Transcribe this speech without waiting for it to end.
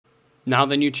Now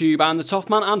then YouTube, I'm the Toff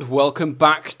Man and welcome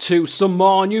back to some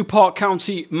more Newport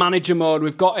County manager mode.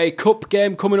 We've got a cup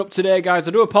game coming up today, guys.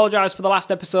 I do apologise for the last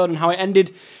episode and how it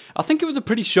ended. I think it was a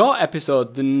pretty short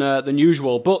episode than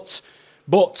usual, but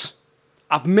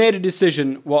I've made a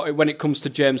decision when it comes to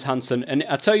James Hansen, and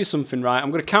I tell you something, right?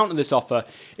 I'm going to counter this offer.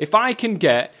 If I can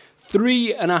get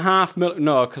 3.5 million,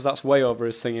 no, because that's way over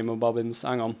his thingy, my bobbins.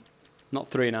 Hang on,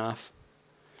 not 3.5.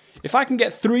 If I can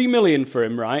get 3 million for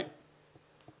him, right?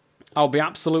 I'll be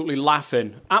absolutely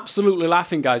laughing,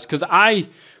 guys, because I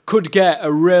could get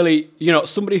a really,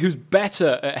 somebody who's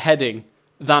better at heading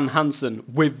than Hansen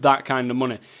with that kind of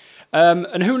money.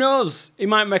 And who knows? He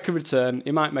might make a return.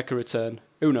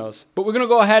 Who knows? But we're going to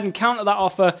go ahead and counter that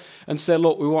offer and say,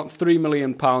 look, we want £3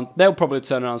 million. They'll probably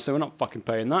turn around and say, we're not fucking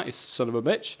paying that, you son of a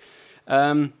bitch.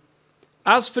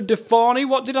 As for Deforney,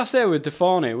 what did I say with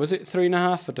Deforney? Was it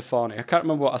 3.5 for Deforney? I can't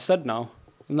remember what I said now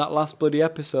in that last bloody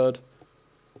episode.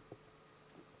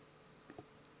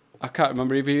 I can't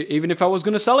remember even if I was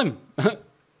going to sell him.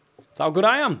 That's how good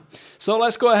I am. So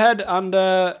let's go ahead and,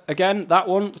 again, that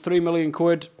one, 3 million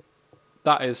quid.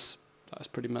 That's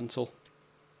pretty mental.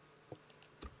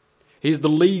 He's the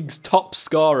league's top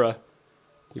scorer.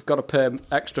 You've got to pay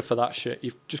extra for that shit.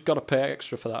 You've just got to pay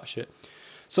extra for that shit.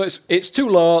 So it's too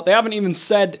low. They haven't even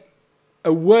said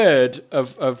a word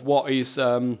of what he's...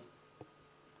 Oh,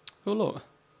 look.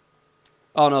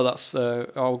 Oh, no, that's... I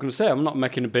was going to say, I'm not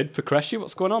making a bid for Cressy.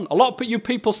 What's going on? A lot of you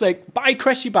people say, buy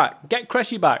Cressy back. Get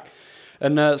Cressy back.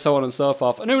 And so on and so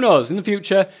forth. And who knows? In the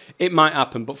future, it might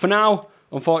happen. But for now,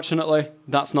 unfortunately,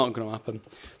 that's not going to happen.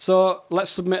 So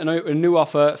let's submit a new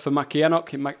offer for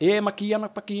Makienok.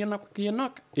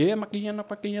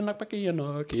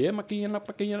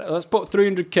 Let's put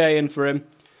 300k in for him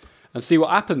and see what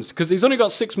happens. Because he's only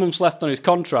got 6 months left on his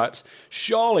contract.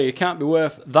 Surely he can't be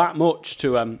worth that much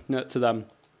to them.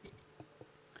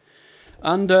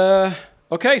 And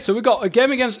okay, so we've got a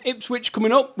game against Ipswich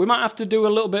coming up. We might have to do a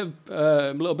little bit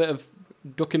of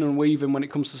ducking and weaving when it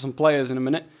comes to some players in a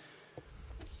minute.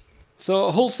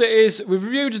 So Hull City's, we've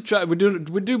reviewed,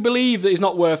 we do believe that he's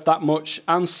not worth that much,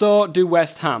 and so do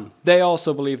West Ham. They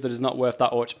also believe that he's not worth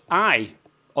that much. I,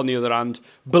 on the other hand,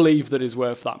 believe that he's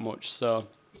worth that much. So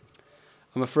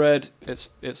I'm afraid it's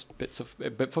a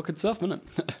bit fucking tough, isn't it?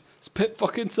 It's a bit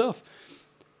fucking tough.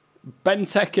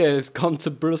 Benteke has gone to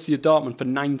Borussia Dortmund for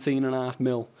 19.5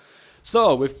 mil.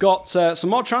 So we've got some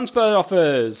more transfer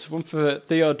offers. One for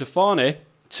Theo Deforney,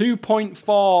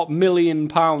 £2.4 million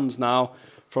now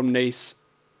from Nice.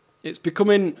 It's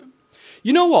becoming...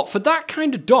 You know what? For that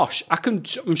kind of dosh,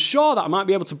 I'm sure that I might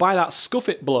be able to buy that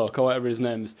Scuffit bloke, or whatever his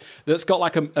name is, that's got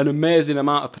like an amazing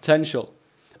amount of potential.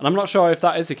 And I'm not sure if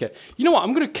that is the case. You know what?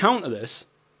 I'm going to counter this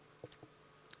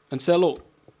and say, look,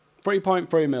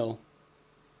 3.3 mil.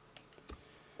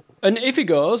 And if he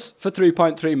goes for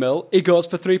 3.3 mil, he goes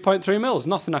for 3.3 mil. There's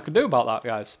nothing I can do about that,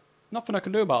 guys. Nothing I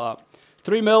can do about that.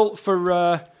 3 mil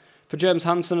for James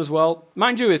Hansen as well.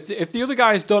 Mind you, if the other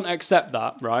guys don't accept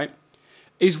that, right,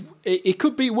 it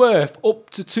could be worth up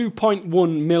to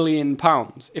 £2.1 million.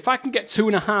 If I can get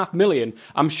 2.5 million,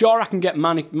 I'm sure I can get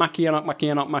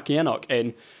Makienok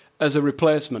in as a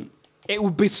replacement. It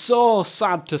would be so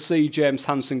sad to see James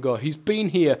Hansen go. He's been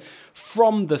here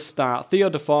from the start. Theo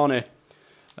Deforney.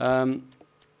 I'm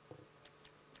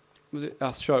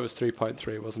sure it was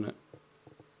 3.3, wasn't it?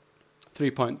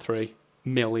 3.3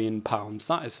 million pounds.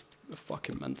 That is a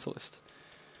fucking mentalist.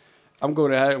 I'm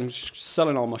going ahead. I'm just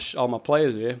selling all my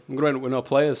players here. I'm going to end up with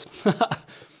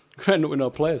no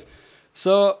players.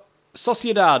 So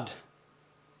Sociedad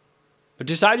have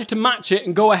decided to match it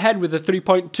and go ahead with a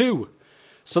 3.2.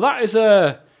 So that is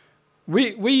a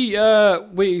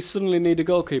we suddenly need a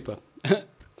goalkeeper.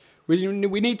 we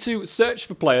need to search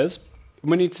for players.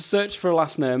 And we need to search for a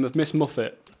last name of Miss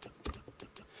Muffet.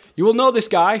 You will know this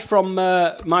guy from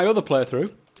my other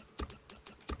playthrough.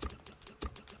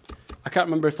 I can't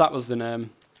remember if that was the name.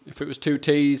 If it was 2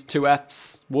 T's, 2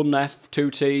 F's, 1 F,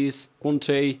 2 T's, 1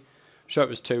 T. I'm sure it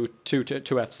was two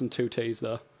F's and 2 T's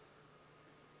though.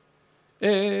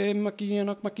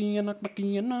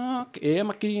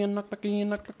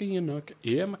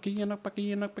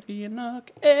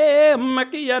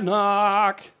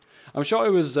 Makienok. I'm sure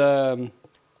it was, oh,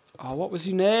 what was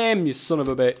your name, you son of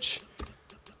a bitch?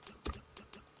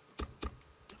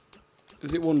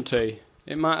 Is it 1 T?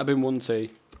 It might have been 1 T.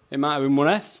 It might have been 1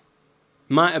 F.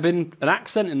 Might have been an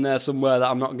accent in there somewhere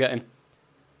that I'm not getting.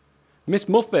 Miss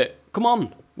Muffet, come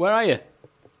on, where are you?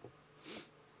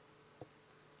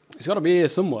 He's got to be here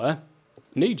somewhere.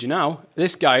 Need you now.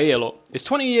 This guy here, look. He's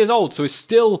 20 years old, so he's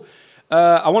still...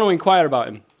 I want to inquire about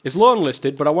him. He's loan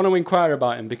listed, but I want to inquire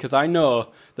about him because I know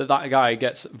that that guy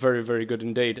gets very, very good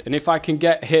indeed. And if I can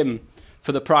get him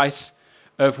for the price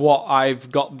of what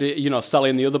I've got,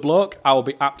 selling the other bloke, I will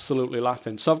be absolutely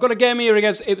laughing. So I've got a game here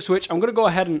against Ipswich. I'm going to go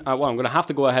ahead and, I'm going to have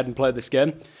to go ahead and play this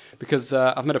game because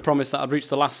I've made a promise that I'd reach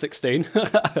the last 16,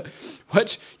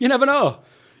 which you never know.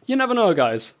 You never know,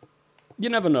 guys. You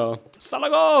never know.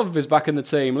 Salagov is back in the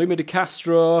team. Lima de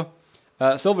Castro.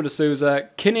 Silva de Souza,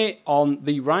 Kinney on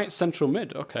the right central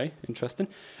mid. Okay, interesting.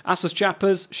 Assos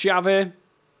Chappers, Xavi.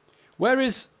 Why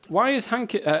is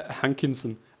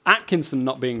Atkinson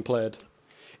not being played?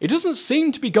 He doesn't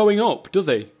seem to be going up, does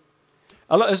he?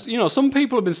 Some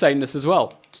people have been saying this as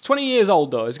well. He's 20 years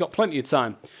old though. He's got plenty of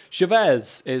time.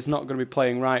 Chavez is not going to be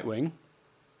playing right wing.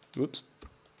 Whoops.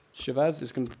 Chavez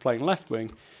is going to be playing left wing,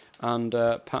 and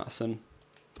Patterson.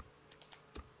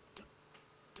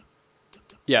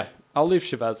 Yeah. I'll leave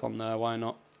Chavez on there, why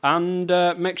not? And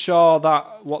make sure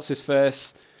that, what's his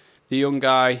face, the young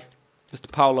guy,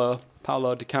 Mr. Paolo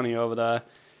Di Canio over there,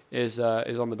 is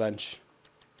on the bench.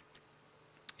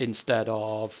 Instead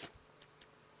of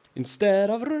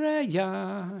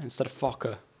Raya, instead of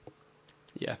Fokker.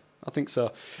 Yeah, I think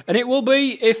so. And it will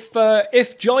be,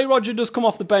 if Jolly Roger does come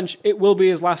off the bench, it will be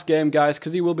his last game, guys,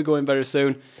 because he will be going very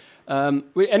soon. And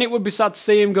it would be sad to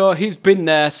see him go. He's been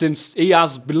there since, he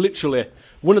has been literally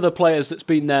one of the players that's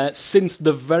been there since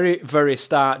the very, very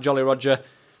start, Jolly Roger,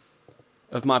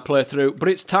 of my playthrough. But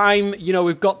it's time,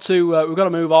 we've got to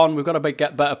move on. We've got to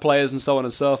get better players and so on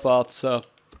and so forth. So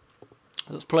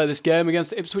let's play this game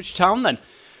against Ipswich Town then,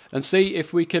 and see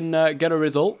if we can get a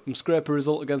result and scrape a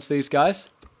result against these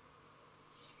guys.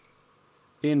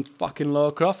 Ian fucking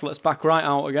Lowcroft. Let's back right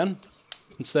out again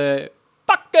and say,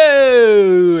 fuck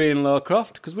you, Ian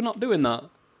Lowcroft, because we're not doing that.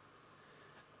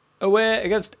 Away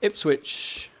against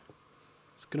Ipswich.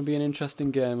 It's going to be an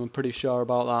interesting game, I'm pretty sure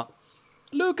about that.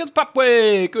 Lucas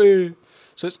Papwick!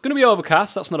 So it's going to be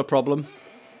overcast, that's not a problem.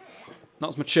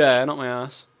 That's my chair, not my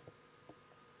ass.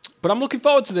 But I'm looking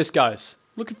forward to this, guys.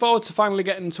 Looking forward to finally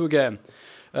getting into a game.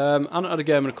 I haven't had a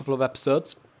game in a couple of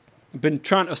episodes. I've been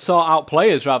trying to sort out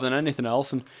players rather than anything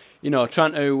else, and,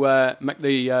 trying to make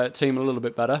the team a little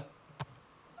bit better.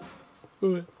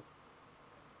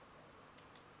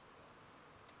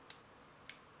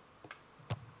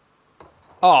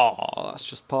 Oh, that's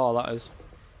just poor, that is.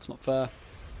 It's not fair.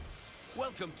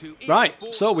 Right,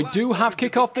 so we do have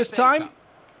kick-off this time.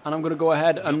 And I'm going to go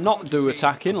ahead and not do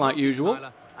attacking like usual,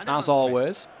 as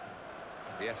always.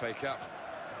 The FA Cup.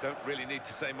 Don't really need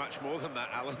to say much more than that,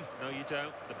 Alan. No, you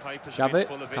don't. The papers Shove it.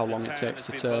 Look how long it takes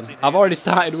to turn. I've already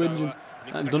started whinging. I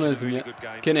haven't done anything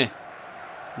yet. Kinney.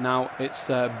 Now it's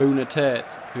Boona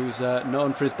Tate, who's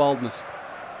known for his baldness.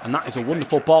 And that is a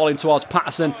wonderful ball in towards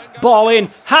Patterson. Ball in.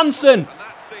 Hansen!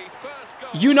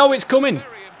 You know it's coming.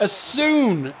 As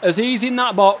soon as he's in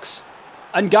that box.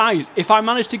 And guys, if I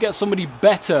manage to get somebody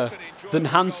better than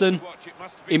Hansen,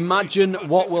 imagine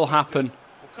what will happen.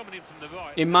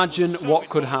 Imagine what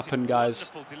could happen,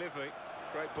 guys.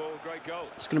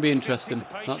 It's going to be interesting,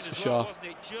 that's for sure.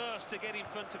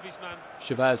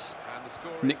 Chavez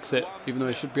nicks it, even though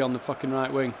he should be on the fucking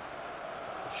right wing.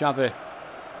 Xavi.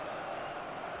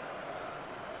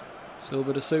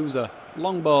 Silva de Souza.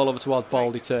 Long ball over towards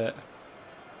Baldy Tate.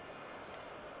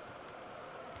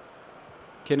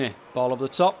 Kinney. Ball over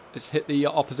the top. It's hit the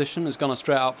opposition. Has gone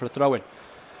straight out for a throw-in.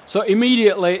 So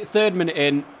immediately, 3rd minute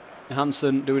in,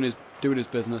 Hansen doing his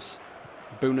business.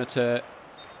 Boona Tate.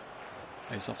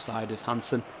 He's offside, is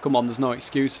Hansen. Come on, there's no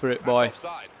excuse for it, boy.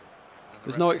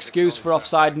 There's no excuse for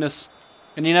offsideness.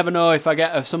 And you never know if I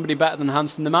get somebody better than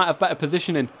Hansen. They might have better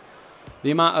positioning.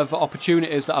 The amount of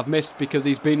opportunities that I've missed because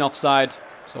he's been offside,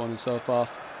 so on and so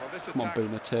forth. Come on,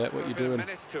 Boona Tate, what are you doing?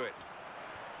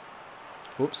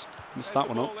 Whoops, missed that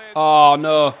one up. Oh,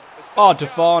 no. Oh,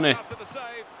 Deforney.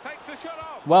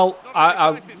 Well,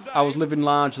 I was living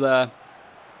large there.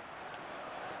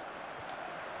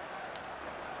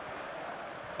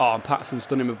 Oh, and Patterson's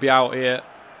done him a be out here.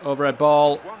 Overhead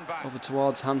ball, over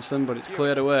towards Hansen, but it's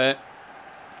cleared away.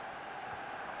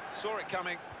 Saw it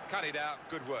coming, cut it out,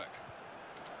 good work.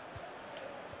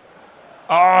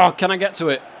 Oh, can I get to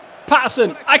it?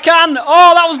 Patterson, I can!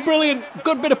 Oh, that was brilliant.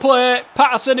 Good bit of play.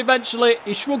 Patterson eventually,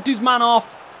 he shrugged his man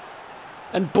off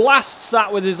and blasts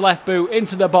that with his left boot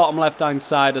into the bottom left-hand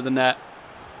side of the net.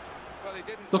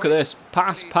 Look at this.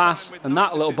 Pass, pass, and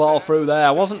that little ball through there.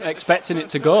 I wasn't expecting it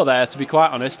to go there, to be quite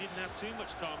honest.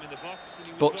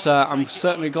 But I'm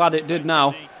certainly glad it did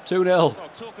now. 2-0.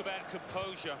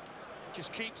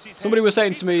 Somebody was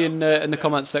saying to me in the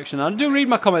comments section, I do read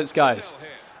my comments, guys.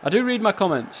 I do read my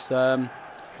comments.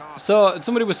 So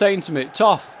somebody was saying to me,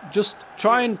 Toff, just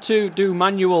trying to do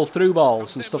manual through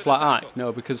balls and stuff like that, you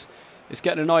know, because it's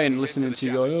getting annoying listening to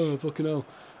you go, oh, fucking hell,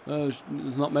 it's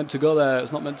not meant to go there,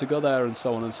 it's not meant to go there, and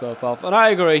so on and so forth. And I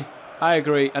agree,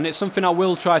 and it's something I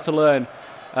will try to learn,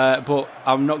 but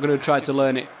I'm not going to try to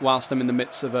learn it whilst I'm in the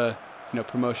midst of a, you know,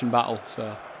 promotion battle.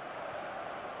 So,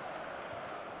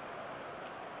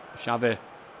 Xavi.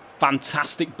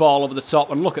 Fantastic ball over the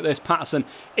top, and look at this, Patterson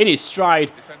in his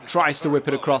stride tries to whip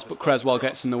it across, but Creswell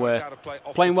gets in the way.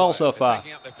 Playing well so far.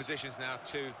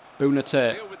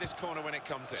 Boonate.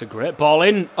 It's a great ball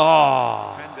in.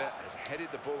 Oh.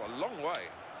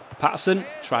 Patterson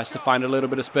tries to find a little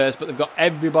bit of space, but they've got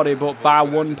everybody but bar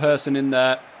one person in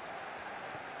there.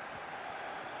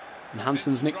 And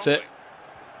Hansen's nicked it.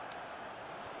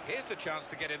 Here's the chance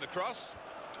to get in the cross.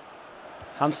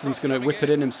 Hansen's going to whip it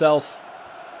in himself.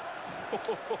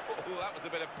 That was a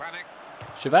bit of panic.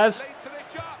 Chavez.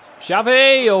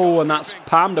 Xavi. Oh, and that's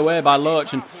palmed away by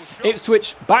Loach. And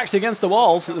Ipswich backs against the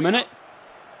walls at the minute.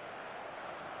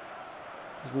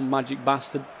 There's one magic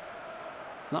bastard.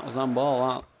 That was handball,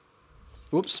 that.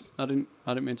 Whoops, I didn't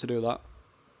mean to do that.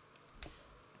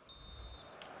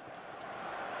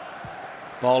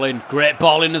 Ball in. Great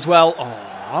ball in as well.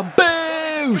 Oh,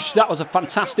 boosh! That was a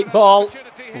fantastic ball.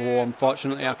 Oh,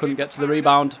 unfortunately, I couldn't get to the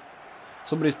rebound.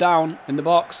 Somebody's down in the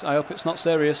box. I hope it's not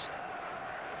serious.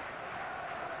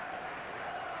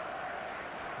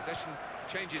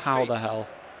 How the hell?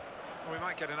 We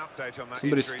might get an update on that.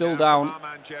 Somebody's still down.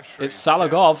 It's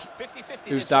Salagov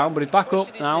who's down, but he's back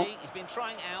up now. He's been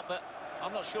trying out, but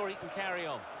I'm not sure he can carry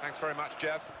on. Thanks very much,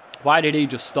 Jeff. Why did he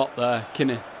just stop there,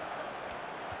 Kinney?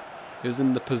 He was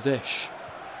in the position.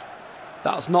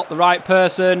 That's not the right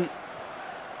person.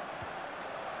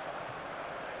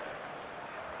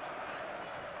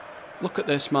 Look at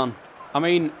this, man. I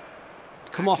mean,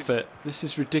 come off it. This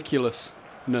is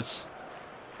ridiculousness.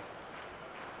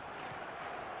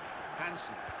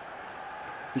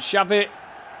 And Xavi.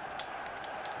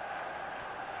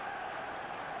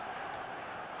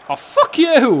 Oh, fuck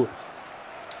you!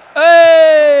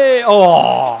 Hey!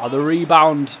 Oh, the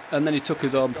rebound. And then he took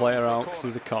his own player out because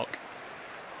he's a cock.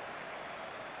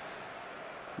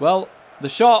 Well, the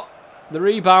shot, the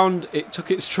rebound, it took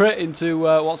it straight into,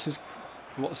 what's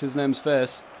his name's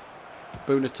face?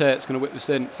 Boonatate's going to whip this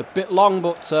in. It's a bit long,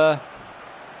 but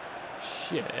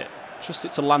shit. Trust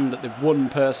it to land at the one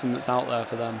person that's out there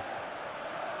for them.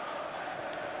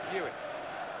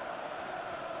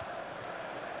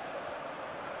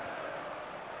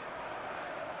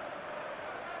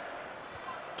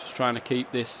 Just trying to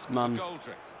keep this man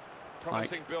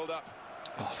like,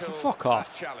 oh, for fuck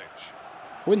off.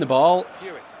 Win the ball.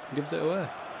 Gives it away.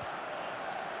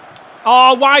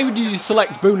 Oh, why would you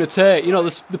select Boonate? You know,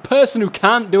 the person who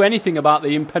can't do anything about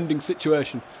the impending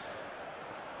situation.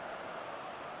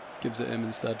 Gives it him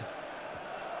instead.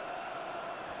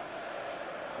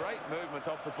 Great movement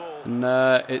off the ball. And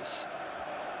it's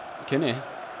Kinney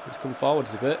who's come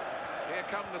forwards a bit. Here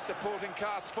come the supporting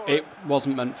cast for it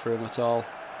wasn't meant for him at all.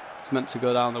 It's meant to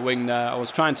go down the wing there. I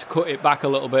was trying to cut it back a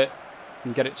little bit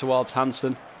and get it towards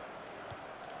Hansen.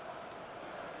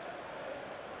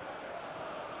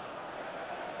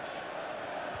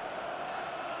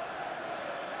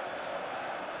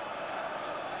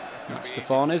 That's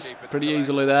Stefanis, pretty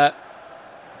easily there.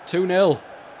 2-0,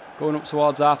 going up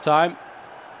towards half-time.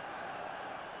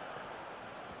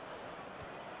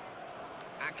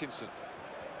 Atkinson.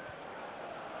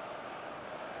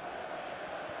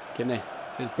 Kinney,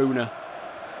 here's Boona.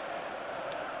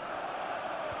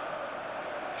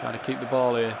 Trying to keep the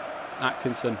ball here.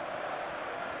 Atkinson.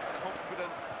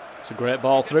 Confident. It's a great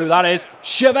ball through, that is.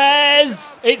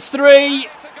 Chavez! It's 3!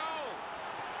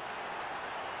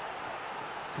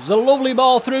 It was a lovely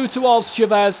ball through towards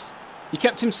Chavez. He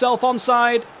kept himself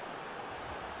onside.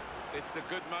 It's a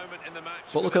good moment in the match.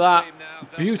 But look at that.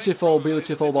 Beautiful,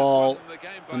 beautiful ball.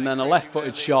 And then a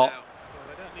left-footed shot.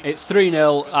 It's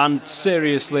 3-0, and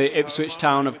seriously, Ipswich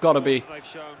Town have got to be...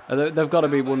 they've got to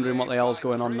be wondering what the hell's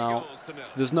going on now.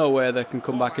 There's no way they can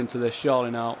come back into this,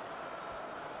 surely now.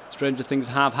 Stranger things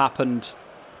have happened.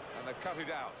 And they've cut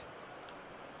it out.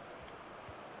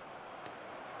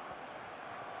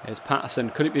 Here's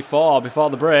Patterson. Could it be four before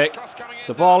the break? It's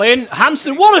a ball in.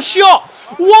 Hansen, what a shot!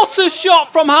 What a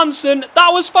shot from Hansen! That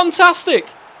was fantastic!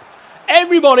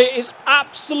 Everybody is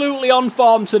absolutely on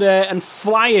form today and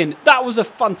flying. That was a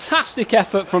fantastic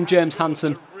effort from James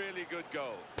Hansen.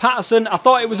 Patterson, I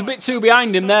thought it was a bit too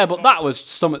behind him there, but that was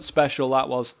something special, that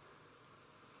was.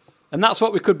 And that's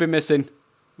what we could be missing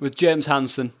with James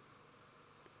Hansen.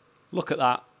 Look at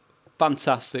that.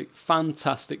 Fantastic,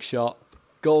 fantastic shot.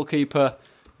 Goalkeeper,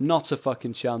 not a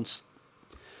fucking chance.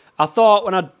 I thought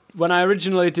when I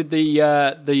originally did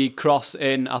the cross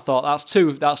in, I thought that's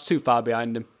too far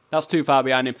behind him. That's too far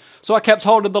behind him. So I kept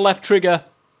holding the left trigger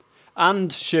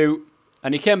and shoot,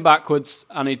 and he came backwards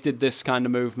and he did this kind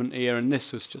of movement here, and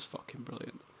this was just fucking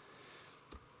brilliant.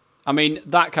 I mean,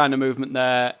 that kind of movement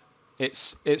there,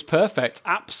 it's perfect,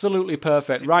 absolutely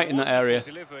perfect, right in that area.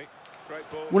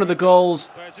 One of the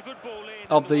goals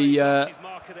of the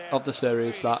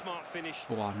series. That,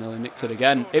 oh, I nearly nicked it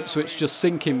again. Ipswich just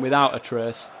sinking without a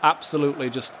trace. Absolutely,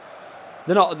 just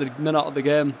they're not at the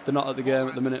game. They're not at the game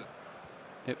at the minute.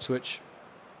 Ipswich.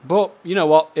 But you know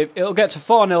what? It'll get to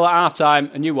 4-0 at half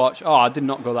time, and you watch. Oh, I did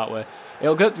not go that way.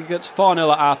 It'll get to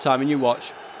 4-0 at half time, and you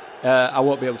watch. I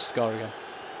won't be able to score again.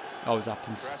 Always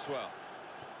happens.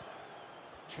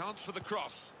 Chance for the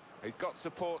cross. He's got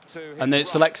support to. And then it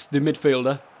selects the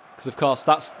midfielder, because of course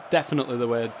that's definitely the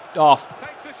way. Off.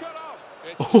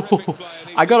 Oh,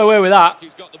 I got away with that.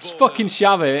 It's fucking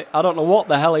Xavi. I don't know what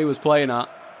the hell he was playing at.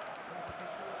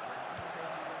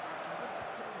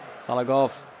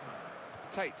 Salagov.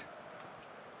 Tate.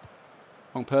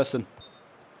 Wrong person.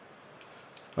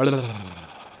 Was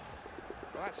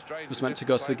meant to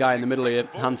go to the guy in the middle here,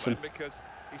 Hansen.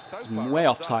 Way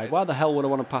offside. Why the hell would I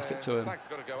want to pass it to him?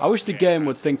 I wish the game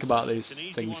would think about these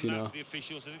things, you know.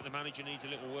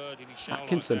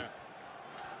 Atkinson.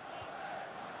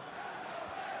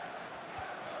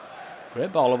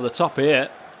 Great ball over the top here.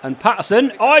 And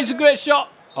Patterson. Oh, it's a great shot.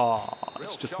 Oh,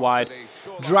 it's just wide.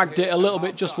 Dragged it a little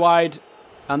bit just wide.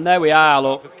 And there we are,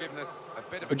 look.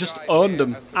 We just owned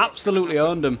them. Absolutely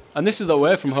owned them. And this is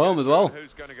away from home as well.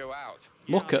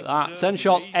 Look at that. 10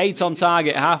 shots, 8 on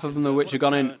target, half of them which have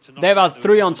gone in. They've had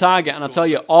 3 on target, and I tell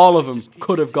you, all of them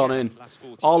could have gone in.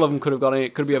 All of them could have gone in.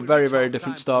 It could be a very, very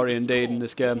different story indeed in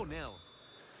this game.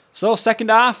 So, second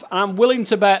half, and I'm willing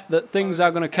to bet that things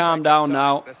are going to calm down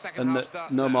now, and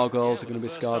that no more goals are going to be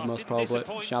scored, most probably.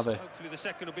 Xavi.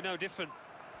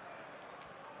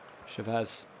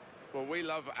 Chavez. Well, we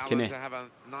love Alan to have a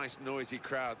nice, noisy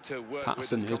crowd to work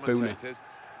Patterson, with as commentators.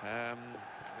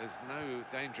 There's no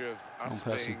danger of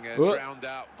us being drowned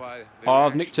out by the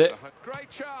I've nicked it.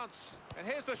 Great chance. And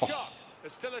here's the shot.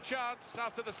 There's still a chance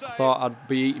after the save. I thought I'd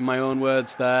be eating my own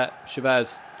words there.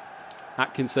 Chavez.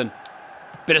 Atkinson.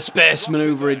 Bit of space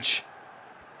manoeuvrage.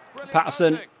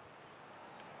 Patterson.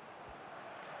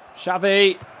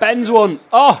 Xavi. Bends one.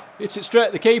 Oh, hits it straight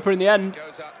at the keeper in the end.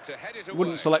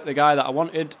 Wouldn't select the guy that I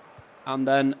wanted. And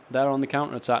then they're on the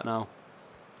counter-attack now.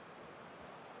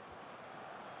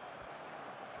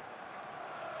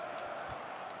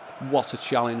 What a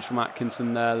challenge from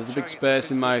Atkinson there. There's a big space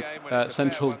in my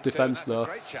central defence though.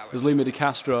 There's Lima Di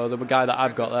Castro, the guy that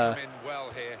I've got there.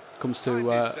 Comes to,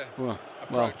 well,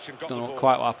 don't know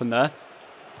quite what happened there.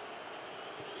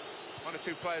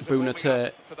 Boona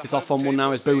Tate is off on one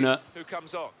now, is Boona.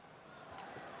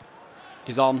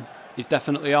 He's on. He's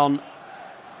definitely on.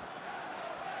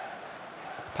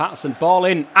 Patterson, ball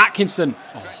in. Atkinson.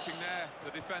 Oh.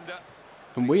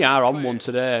 And we are on one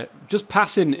today. Just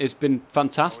passing has been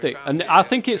fantastic. And I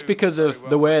think it's because of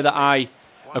the way that I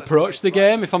approach the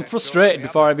game. If I'm frustrated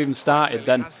before I've even started,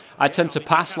 then I tend to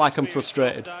pass like I'm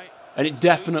frustrated. And it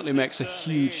definitely makes a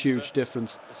huge, huge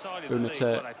difference. Boona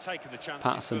Tate.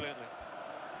 Patterson.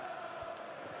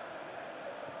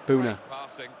 Boona.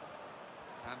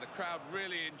 And the crowd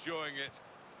really enjoying it.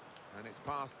 And it's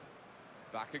passed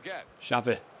back again.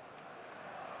 Xavi.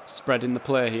 Spreading the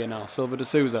play here now. Silva de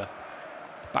Souza.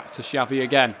 Back to Xavi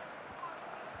again.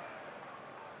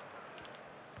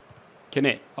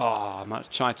 Kinney. Oh, I might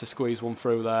try to squeeze one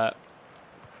through there.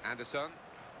 Anderson.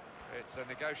 It's a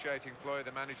negotiating ploy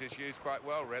the manager's used quite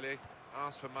well, really.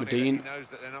 Ask for money Medine. that he knows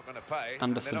that they're not going to pay.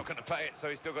 Anderson. They're not going to pay it, so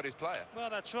he's still got his player. Well,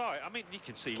 that's right. I mean, you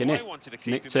can see Kinney. why he wanted to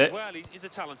keep Nicked him it. as well. He's a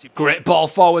talented Great ball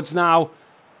forwards now.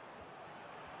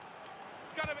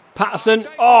 Patterson.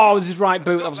 Oh, it was his right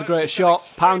boot. That was a great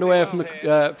shot. Pound away from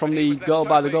the goal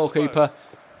by the goalkeeper.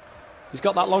 He's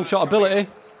got that long shot ability.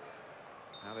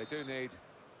 Now they do need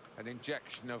an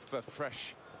injection of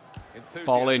fresh enthusiasm.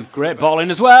 Ball in. Great ball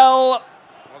in as well.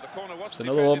 Well, the corner wasn't It's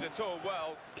another one. defended at all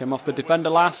well. Came off the defender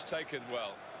last. Taken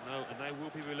well. No, and they will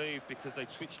be relieved because they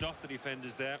switched off the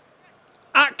defenders there.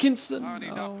 Atkinson. And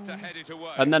he's up to head it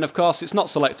away. And then, of course, it's not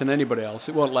selecting anybody else.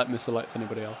 It won't let me select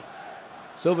anybody else.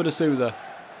 Silva de Souza.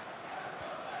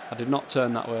 I did not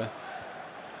turn that way.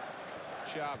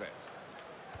 Chavez.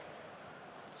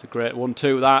 It's a great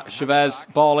 1-2 that. Chavez,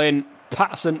 ball in.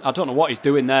 Patterson. I don't know what he's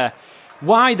doing there.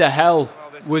 Why the hell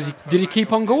did he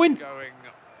keep on going? Going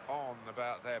on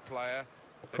about their player.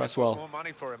 Cresswell. More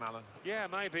money for him, Alan. Yeah,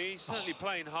 maybe. He's certainly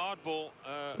playing hardball.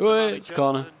 Oh, it's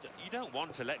corner. You don't not one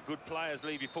to let good players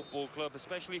leave your football club,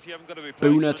 especially if you haven't got a Boona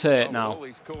replacement. Tate now.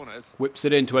 Whips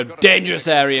it into a dangerous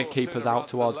area. Keeper's out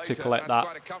to collect that.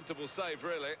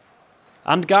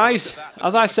 And guys,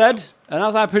 as I said, and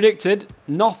as I predicted,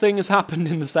 nothing has happened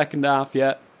in the second half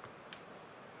yet.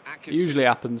 It usually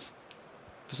happens.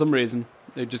 For some reason,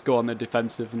 they just go on the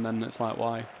defensive, and then it's like,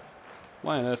 why?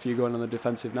 Why on earth are you going on the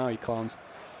defensive now, you clowns?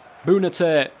 Boona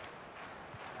Tate.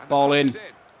 Ball in.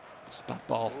 It's a bad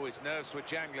ball. Oh, his nerves were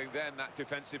jangling then, that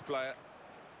defensive player.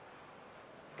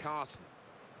 Carson.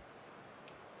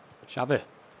 Xavi.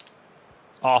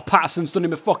 Oh, Patterson's done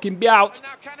him a fucking be-out.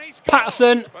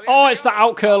 Patterson. Oh, it's that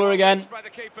out-curler again.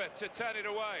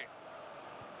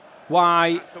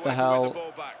 Why the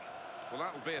hell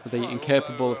are they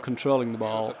incapable of controlling the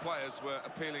ball?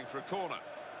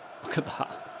 Look at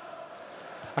that.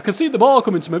 I can see the ball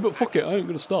coming to me, but fuck it, I ain't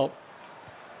going to stop.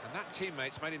 And that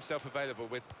teammate's made himself available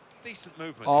with decent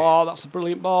movement. Oh, that's a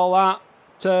brilliant ball, that.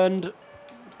 Turned.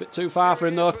 It's a bit too far for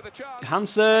him, though.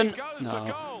 Hansen.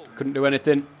 No, couldn't do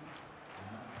anything.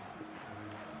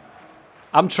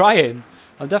 I'm trying.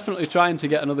 I'm definitely trying to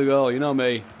get another goal. You know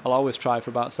me. I'll always try for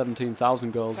about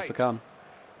 17,000 goals if I can.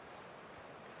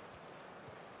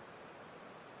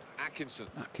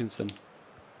 Atkinson.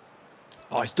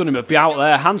 Oh, he's done him a bit out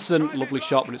there. Hansen, lovely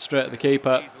shot, but it's straight at the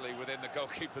keeper. Easily within the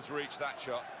goalkeeper's reach, that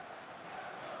shot.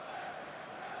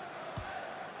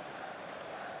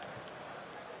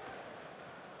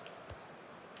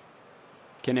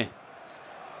 Kinney.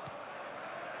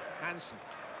 Hansen.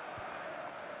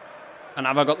 And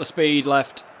have I got the speed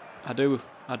left? I do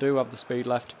have the speed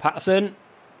left. Patterson.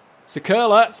 It's a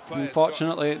curler.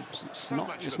 Unfortunately, it's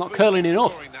not curling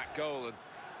enough.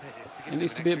 It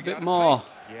needs to be a bit more.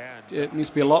 It needs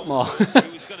to be a lot more.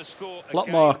 A lot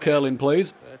more curling,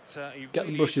 please. Get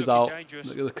the brushes out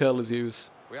that the curlers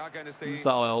use.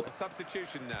 That'll help.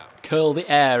 Curl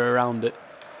the air around it.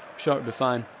 I'm sure it'll be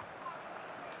fine.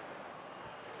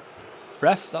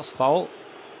 Ref, that's a foul.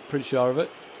 Pretty sure of it.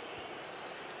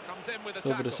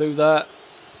 Silva de Souza.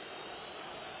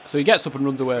 So he gets up and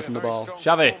runs away from the ball.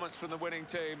 Xavi.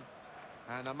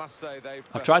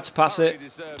 I've tried to pass it.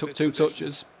 Took 2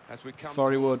 touches before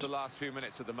he would.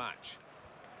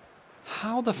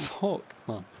 How the fuck,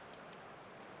 man?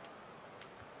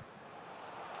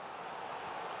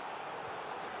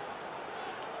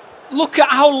 Look at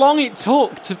how long it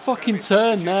took to fucking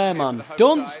turn there, man.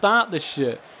 Don't start this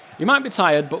shit. You might be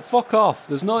tired, but fuck off.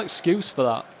 There's no excuse for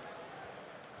that.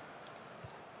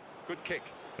 Good kick.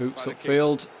 Boots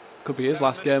upfield. Could be his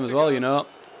last game as well, you know.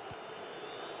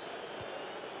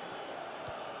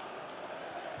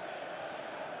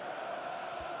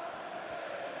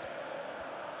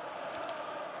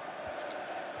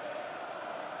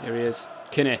 Here he is.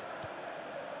 Kinney.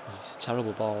 Oh, it's a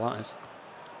terrible ball, that is.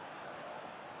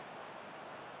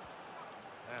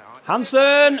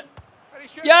 Hansen!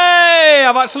 Yay!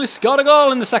 I've actually scored a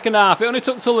goal in the second half. It only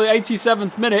took till the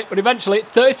 87th minute, but eventually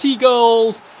 30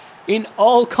 goals in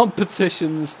all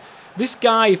competitions. This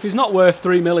guy, if he's not worth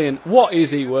 3 million, what is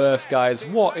he worth, guys?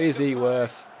 What is he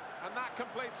worth?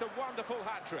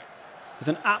 He's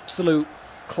an absolute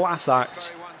class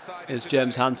act, is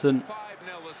James Hansen.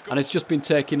 And it's just been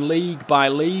taken league by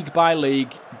league by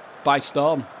league by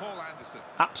storm.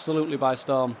 Absolutely by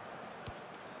storm.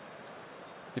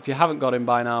 If you haven't got him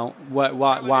by now,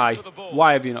 why?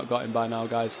 Why have you not got him by now,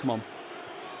 guys? Come on.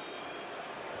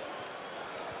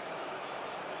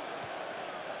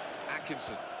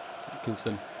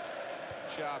 Atkinson.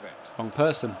 Wrong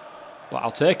person. But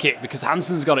I'll take it because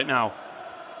Hansen's got it now.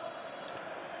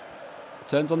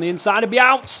 Turns on the inside and be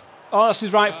out. Oh, that's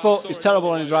his right foot. He's terrible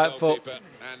on his right foot.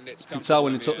 You can tell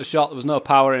when he took the shot there was no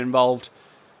power involved.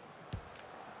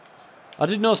 I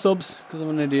did no subs because I'm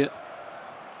an idiot.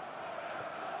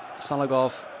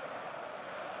 Salagov.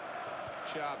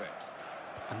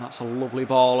 And that's a lovely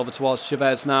ball over towards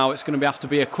Chavez now. It's going to have to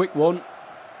be a quick one.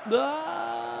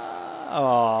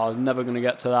 Oh, never going to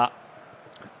get to that.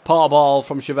 Poor ball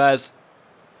from Chavez.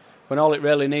 When all it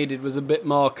really needed was a bit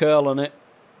more curl on it.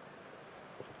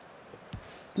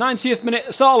 90th minute,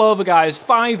 it's all over, guys.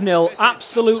 5-0,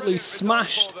 absolutely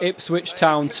smashed Ipswich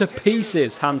Town to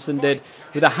pieces. Hansen did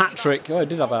with a hat-trick. Oh, he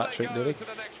did have a hat-trick, did he?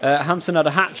 Hansen had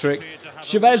a hat-trick.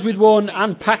 Chavez with one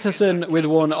and Patterson with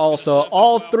one also.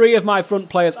 All 3 of my front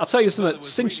players. I'll tell you something,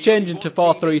 since changing to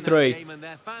 4-3-3,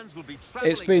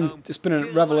 it's been a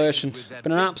revelation. It's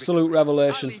been an absolute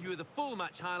revelation.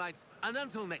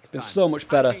 It's been so much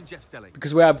better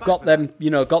because we have got them, you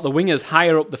know, got the wingers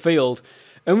higher up the field.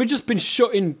 And we've just been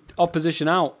shutting opposition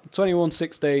out.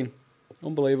 21-16.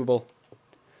 Unbelievable.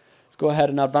 Let's go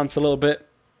ahead and advance a little bit.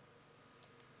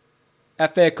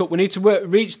 FA Cup. We need to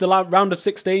reach the round of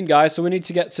 16, guys. So we need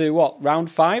to get to, what, round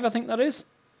 5, I think that is?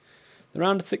 The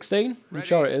round of 16? I'm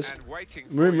sure it is.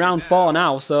 We're in round 4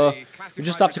 now, so we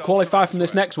just have to qualify from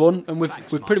this next one, and we've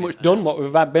pretty much done what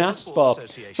we've been asked for.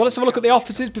 So let's have a look at the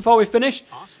offices before we finish.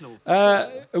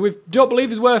 We don't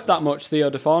believe he's worth that much, Theo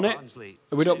Defornit.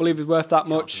 We don't believe he's worth that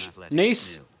much.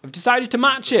 Nice. I've decided to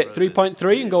match it,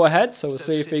 3.3, and go ahead, so we'll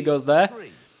see if he goes there.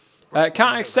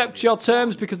 Can't accept your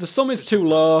terms because the sum is too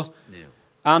low,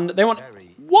 and they want...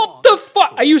 What the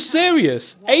fuck? Are you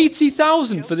serious?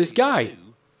 80,000 for this guy?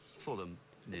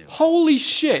 Holy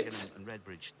shit.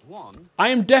 I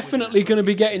am definitely going to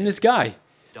be getting this guy.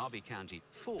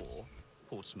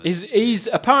 He's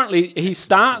apparently, he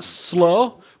starts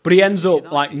slow, but he ends up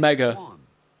like mega.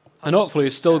 And hopefully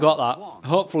he's still got that.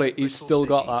 Hopefully he's still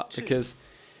got that, because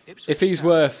if he's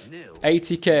worth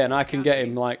 80k and I can get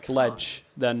him like ledge,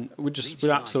 then we're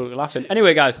absolutely laughing.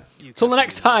 Anyway, guys, till the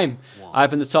next time, I've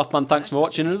been the Toff Man. Thanks for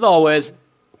watching, and as always,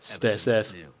 stay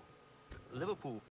safe.